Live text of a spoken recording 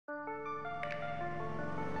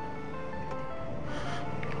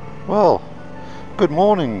Well, good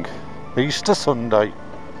morning. Easter Sunday.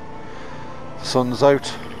 The sun's out,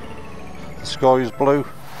 the sky is blue,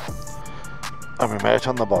 and my mate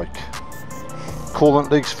on the bike. Coolant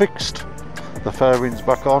leak's fixed, the fairing's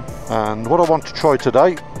back on, and what I want to try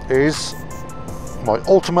today is my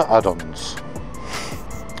ultimate add-ons.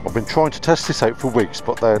 I've been trying to test this out for weeks,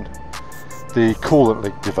 but then the coolant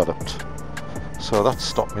leak developed, so that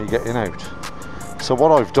stopped me getting out. So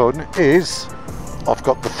what I've done is I've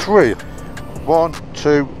got the three, 1,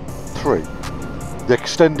 2, 3, the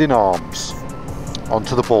extending arms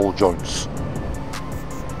onto the ball joints.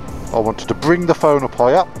 I wanted to bring the phone up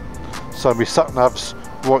higher, so my satnav's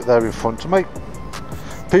right there in front of me.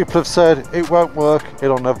 People have said it won't work,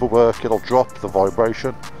 it'll never work, it'll drop the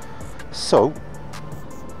vibration. So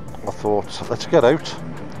I thought, let's get out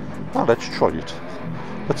and let's try it.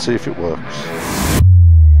 Let's see if it works.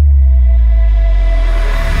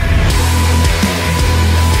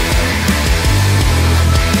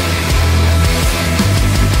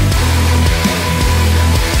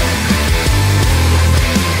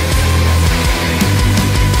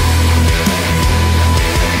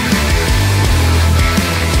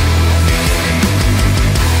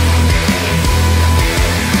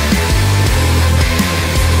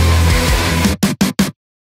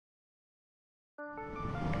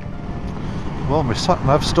 Well, my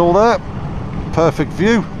satnav's still there, perfect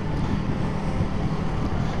view.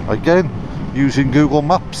 Again, using Google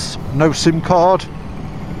Maps, no SIM card,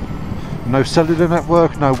 no cellular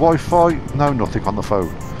network, no Wi-Fi, no nothing on the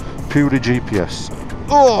phone, purely GPS.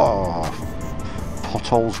 Oh,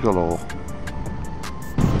 potholes galore.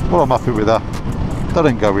 Well, I'm happy with that. That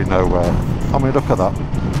ain't going nowhere. I mean, look at that,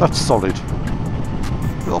 that's solid.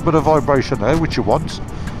 A little bit of vibration there, which you want.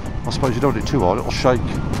 I suppose you don't want it too hard, it'll shake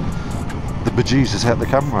the bejesus out the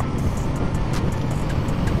camera.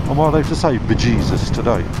 Am I allowed to say bejesus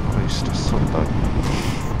today on Easter Sunday?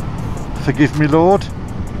 Forgive me, Lord,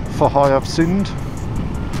 for I have sinned.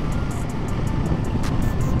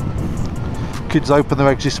 Kids opened their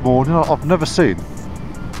eggs this morning. I've never seen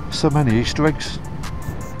so many Easter eggs.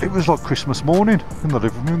 It was like Christmas morning in the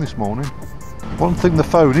living room this morning. One thing the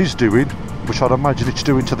phone is doing, which I'd imagine it's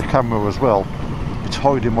doing to the camera as well, it's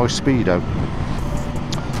hiding my speedo.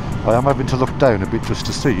 I am having to look down a bit just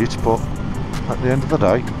to see it, but at the end of the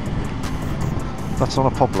day, that's not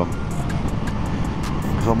a problem,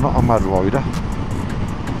 because I'm not a mad rider,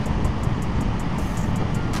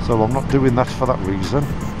 so I'm not doing that for that reason.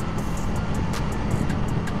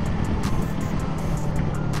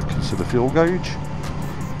 Consider fuel gauge.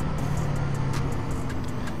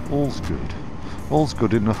 All's good. All's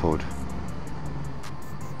good in the hood.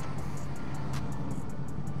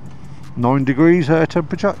 9 degrees air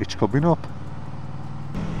temperature, it's coming up.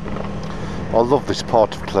 I love this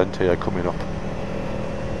part of Clent here coming up.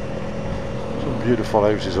 Some beautiful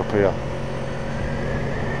houses up here.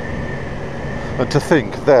 And to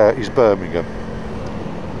think there is Birmingham.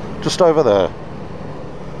 Just over there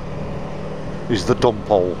is the dump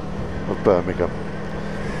hole of Birmingham.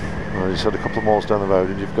 You said a couple of miles down the road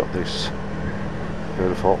and you've got this.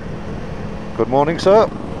 Beautiful. Good morning, sir.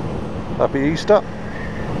 Happy Easter.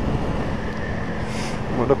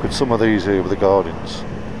 Well, look at some of these here with the gardens.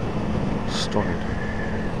 Stunning.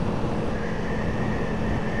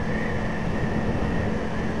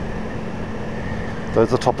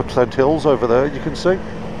 There's the top of Clent Hills over there, you can see.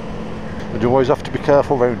 And you always have to be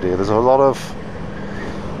careful around here. There's a lot of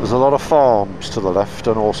farms to the left,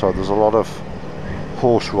 and also there's a lot of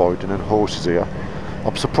horse riding and horses here.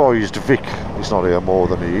 I'm surprised Vic is not here more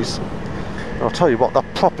than he is. And I'll tell you what, that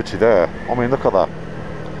property there, I mean, look at that.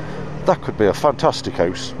 That could be a fantastic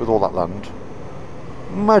house with all that land.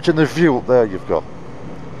 Imagine the view up there you've got.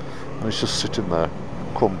 And it's just sitting there,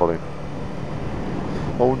 crumbling.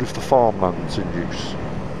 I wonder if the farmland's in use.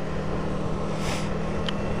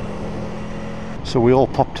 So we all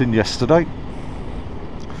popped in yesterday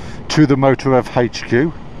to the Motourev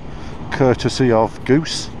HQ, courtesy of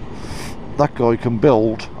Goose. That guy can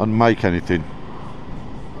build and make anything.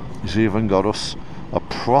 He's even got us a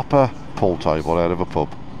proper pool table out of a pub.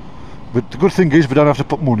 But the good thing is we don't have to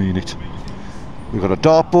put money in it. We've got a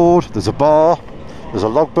dartboard, there's a bar, there's a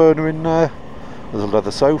log burner in there, there's a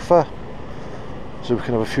leather sofa, so we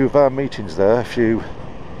can have a few of our meetings there, a few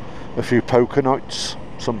poker nights,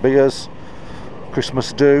 some beers,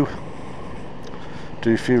 Christmas do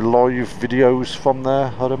a few live videos from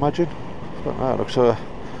there, I'd imagine. But that looks a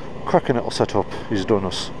cracking little setup he's done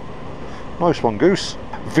us. Nice one, Goose.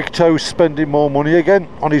 Victo's spending more money again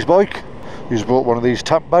on his bike. He's bought one of these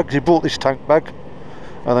tank bags. He bought this tank bag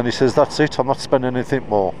and then he says, that's it, I'm not spending anything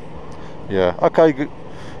more. Yeah, okay,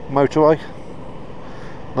 motorway.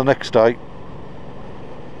 The next day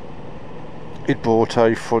he'd bought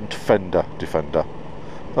a front fender defender.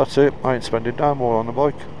 That's it, I ain't spending no more on the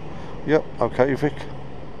bike. Yep, okay Vic.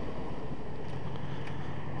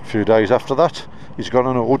 A few days after that he's gone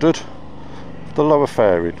and ordered the lower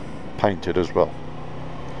fairing painted as well.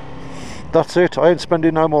 That's it, I ain't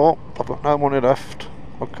spending no more, I've got no money left.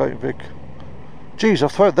 Okay Vic. Geez,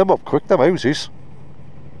 I've thrown them up quick, them houses.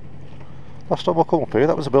 Last time I come up here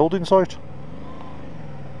that was a building site.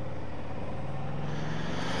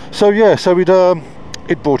 So yeah, so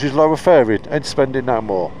he'd bought his lower fairing, ain't spending no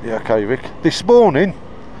more. Yeah, okay Vic. This morning,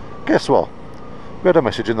 guess what? We had a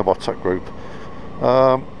message in the WhatsApp group.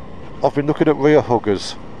 I've been looking at rear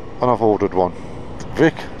huggers and I've ordered one.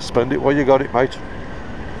 Vic, spend it while you got it, mate.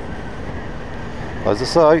 As I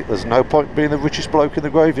say, there's no point being the richest bloke in the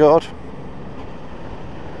graveyard.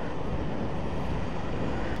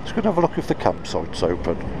 Let's go and have a look if the campsite's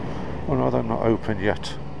open. Oh no, they're not open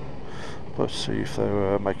yet. Let's see if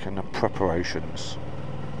they're making the preparations.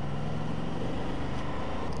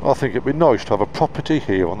 I think it'd be nice to have a property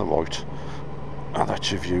here on the right. And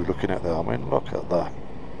that's your view looking at there. I mean, look at that.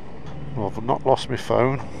 Well, I've not lost my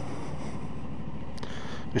phone.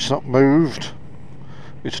 It's not moved.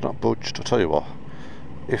 It's not budged. I'll tell you what.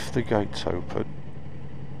 If the gate's open...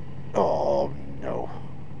 Oh no.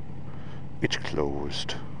 It's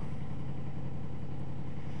closed.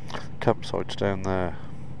 Campsite's down there.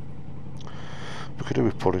 We could do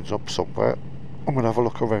with putting up somewhere. I'm going to have a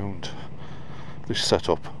look around this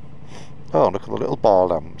setup. Oh, look at the little bar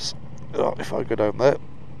lamps. Oh, if I go down there.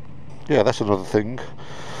 Yeah, that's another thing.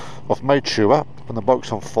 I've made sure when the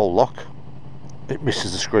bike's on full lock, it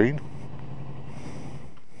misses the screen.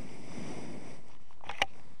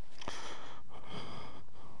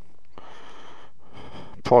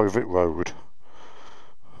 Private road.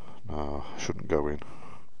 No, I shouldn't go in.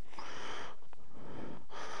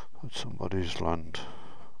 That's somebody's land.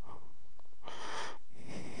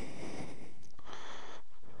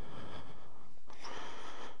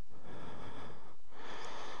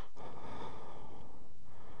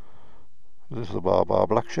 This is the bar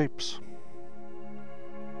black sheeps.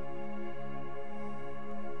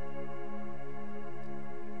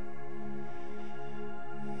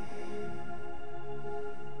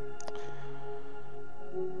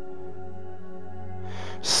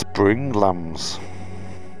 Spring lambs.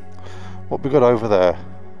 What we got over there?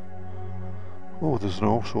 Oh, there's an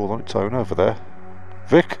horse all on its own over there.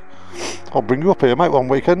 Vic, I'll bring you up here, mate, one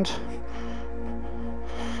weekend.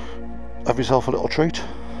 Have yourself a little treat.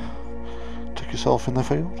 Take yourself in the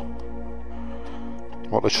field.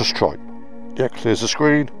 Right, let's just try. Yeah, clears the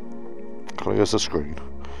screen. Clears the screen.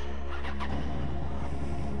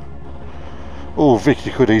 Oh, Vic,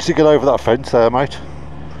 you could easily get over that fence there, mate.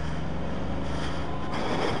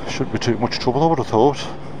 Shouldn't be too much trouble, I would have thought.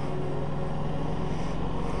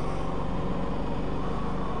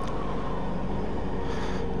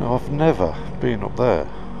 No, I've never been up there.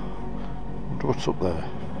 I wonder what's up there.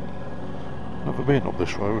 Never been up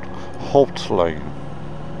this road. Holt Lane.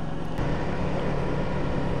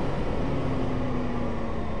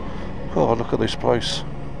 Oh, look at this place.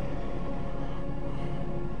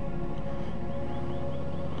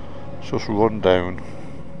 It's just run down.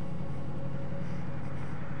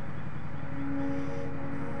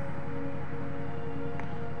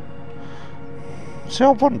 See, I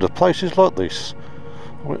wonder, places like this.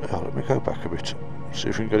 Let me go back a bit, see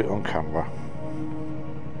if we can get it on camera.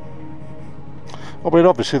 I mean,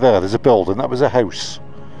 obviously there's a building, that was a house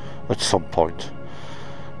at some point.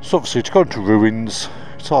 So obviously it's gone to ruins,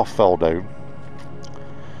 it's half fell down.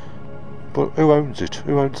 But who owns it?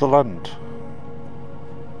 Who owns the land?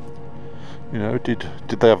 You know, did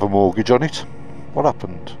they have a mortgage on it? What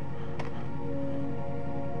happened?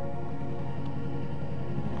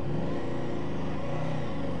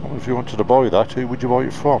 Well, if you wanted to buy that, who would you buy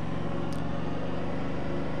it from?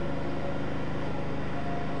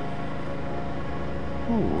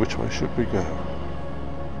 Ooh, which way should we go?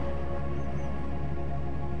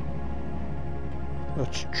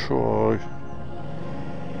 Let's try.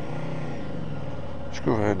 Let's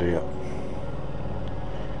go around here.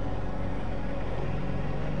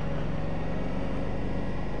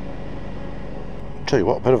 Tell you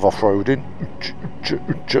what, a bit of off-roading.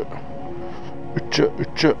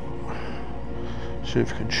 See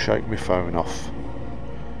if I can shake my phone off.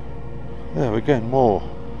 There again, more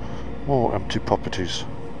empty properties.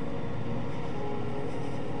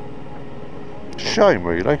 Shame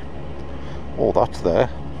really. All that's there.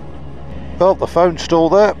 Well, the phone's still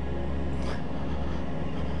there.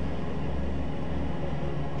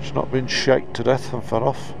 It's not been shaken to death and fell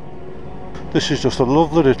off. This is just a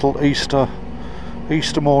lovely little Easter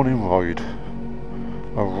Easter morning ride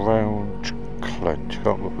around Clent. You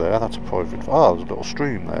can't look there, that's a private. Ah, there's a little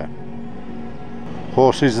stream there.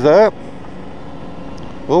 Horses there.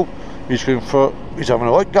 Oh, he's having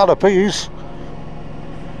a right gallop, he is.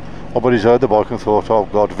 Oh, but he's heard the bike and thought, oh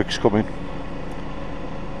God, Vic's coming.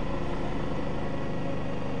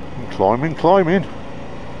 And climbing, climbing.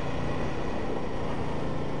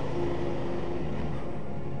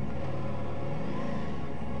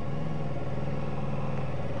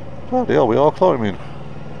 Bloody hell, we are climbing.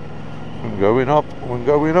 We're going up, we're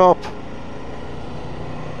going up.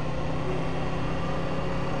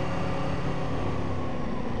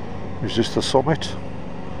 Is this the summit?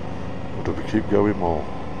 Or do we keep going more?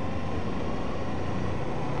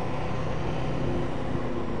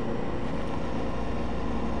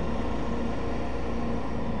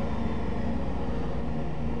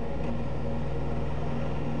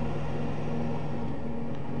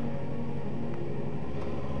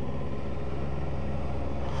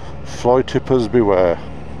 Fly tippers beware.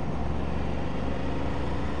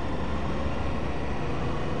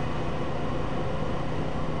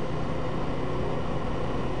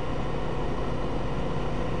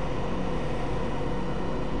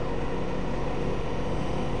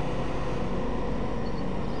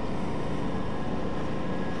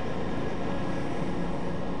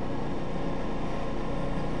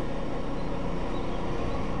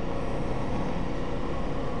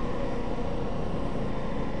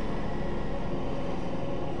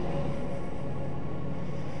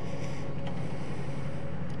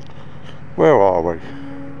 Where are we?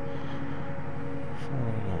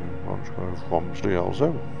 Romsley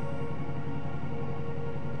also.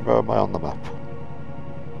 Where am I on the map?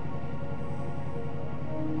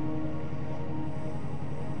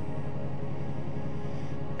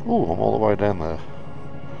 Oh, I'm all the way down there.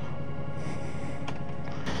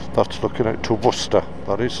 That's looking out to Worcester,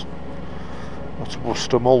 that is. That's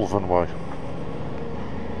Worcester Malvern way.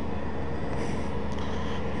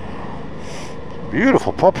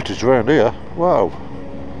 Beautiful properties around here. Wow.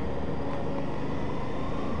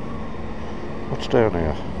 What's down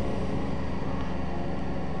here?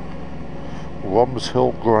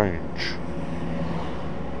 Romshill Grange.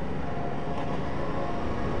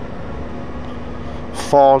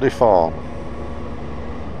 Farley Farm.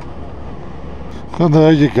 And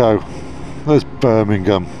there you go. There's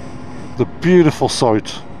Birmingham. The beautiful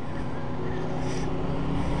sight.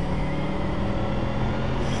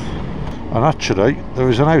 And actually, there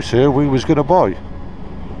is an house here we was going to buy.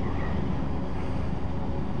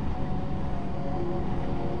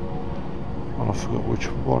 And I forgot which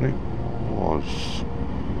one it was.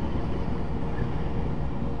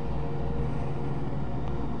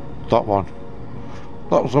 That one.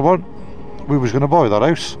 That was the one. We was going to buy that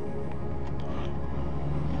house.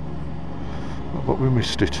 But we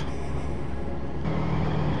missed it.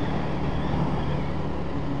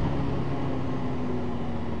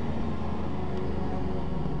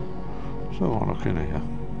 So I'll look in here.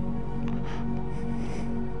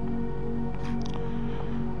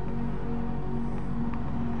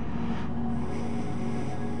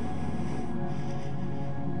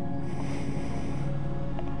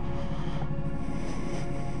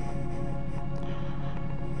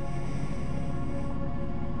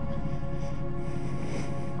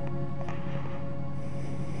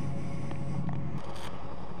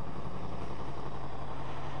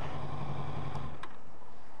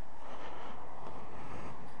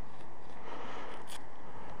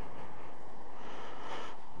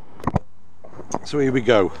 So here we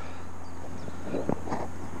go.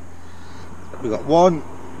 We got 1,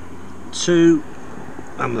 2,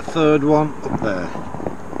 and the third one up there.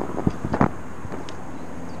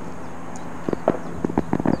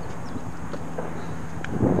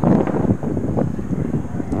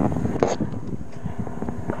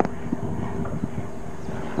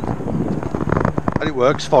 And it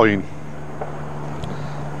works fine.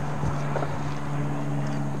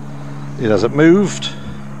 It hasn't moved.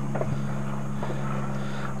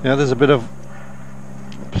 Yeah, there's a bit of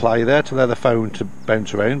play there to allow the phone to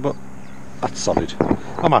bounce around, but that's solid.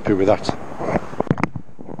 I'm happy with that.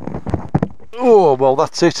 Oh, well,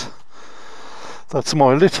 that's it. That's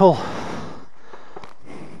my little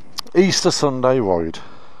Easter Sunday ride.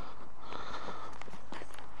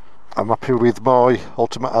 I'm happy with my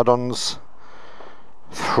Ultimate Addons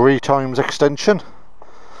 3x extension.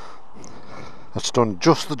 It's done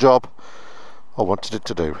just the job I wanted it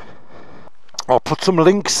to do. I'll put some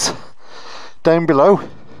links down below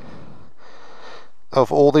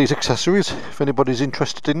of all these accessories if anybody's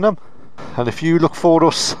interested in them. And if you look for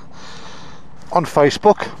us on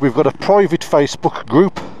Facebook, we've got a private Facebook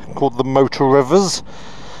group called the Motourevers.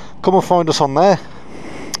 Come and find us on there,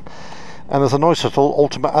 and there's a nice little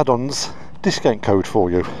Ultimate Addons discount code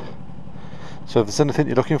for you. So if there's anything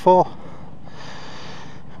you're looking for,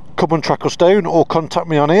 come and track us down or contact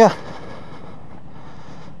me on here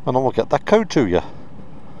and I will get that code to you.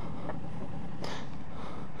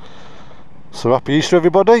 So happy Easter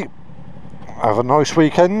everybody, have a nice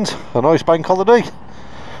weekend, a nice bank holiday,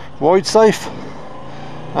 ride safe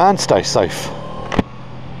and stay safe.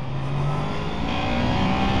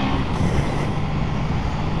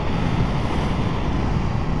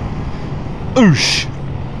 Oosh!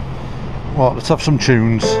 Right, let's have some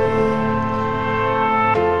tunes.